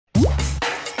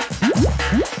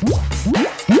Hi,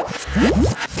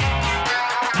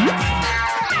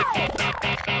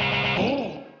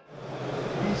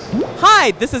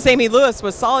 this is Amy Lewis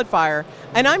with SolidFire,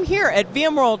 and I'm here at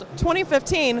VMworld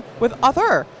 2015 with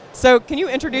Ather. So can you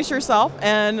introduce yourself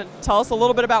and tell us a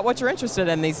little bit about what you're interested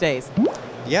in these days?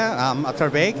 Yeah, I'm Ather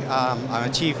Beg. I'm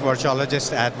a Chief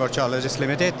Virtualogist at Virtualogists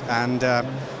Ltd, and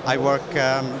I work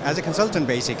as a consultant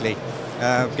basically,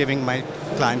 giving my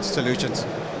clients solutions,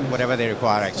 whatever they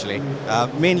require actually,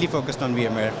 mainly focused on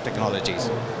VMware technologies.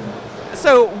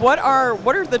 So what are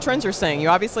the trends you're seeing? You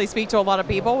obviously speak to a lot of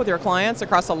people with your clients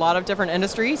across a lot of different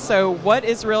industries, so what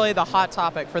is really the hot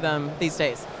topic for them these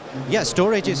days? Yeah,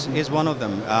 storage is one of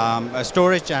them.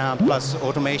 Storage plus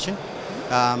automation.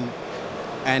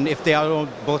 And if they are all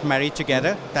both married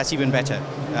together, that's even better.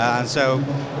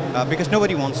 Because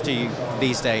nobody wants to,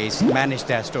 these days, manage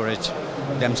their storage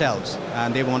themselves,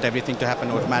 and they want everything to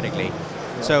happen automatically.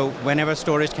 So whenever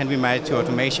storage can be married to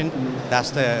automation, that's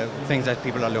the things that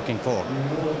people are looking for.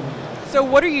 So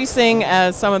what are you seeing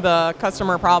as some of the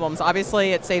customer problems?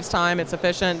 Obviously it saves time, it's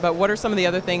efficient, but what are some of the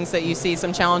other things that you see,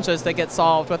 some challenges that get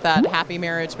solved with that happy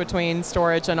marriage between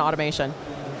storage and automation?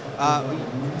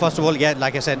 First of all, yeah,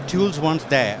 like I said, tools weren't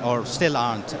there or still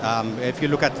aren't. If you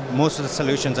look at most of the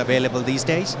solutions available these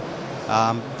days,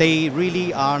 they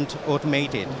really aren't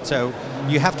automated. So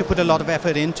you have to put a lot of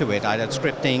effort into it, either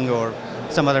scripting or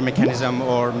some other mechanism,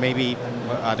 or maybe,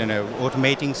 I don't know,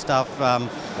 automating stuff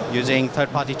using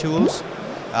third-party tools.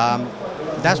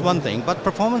 That's one thing, but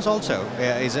performance also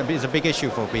is a big issue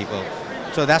for people.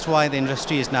 So that's why the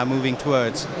industry is now moving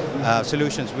towards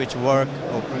solutions which work,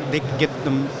 or they give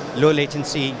them low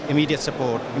latency, immediate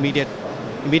support, immediate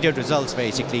results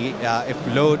basically.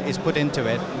 If load is put into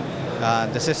it,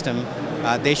 the system,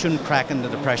 they shouldn't crack under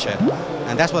the pressure.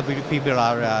 And that's what people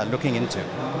are looking into.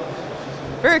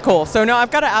 Very cool. So now I've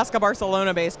got to ask a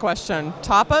Barcelona-based question.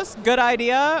 Tapas, good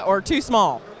idea or too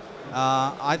small?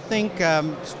 I think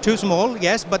too small,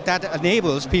 yes, but that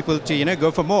enables people to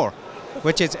go for more,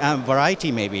 which is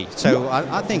variety maybe. So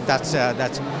I think that's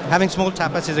having small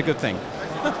tapas is a good thing.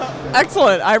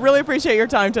 Excellent. I really appreciate your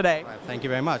time today. Thank you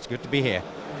very much. Good to be here.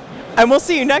 And we'll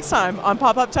see you next time on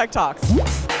Pop-Up Tech Talks.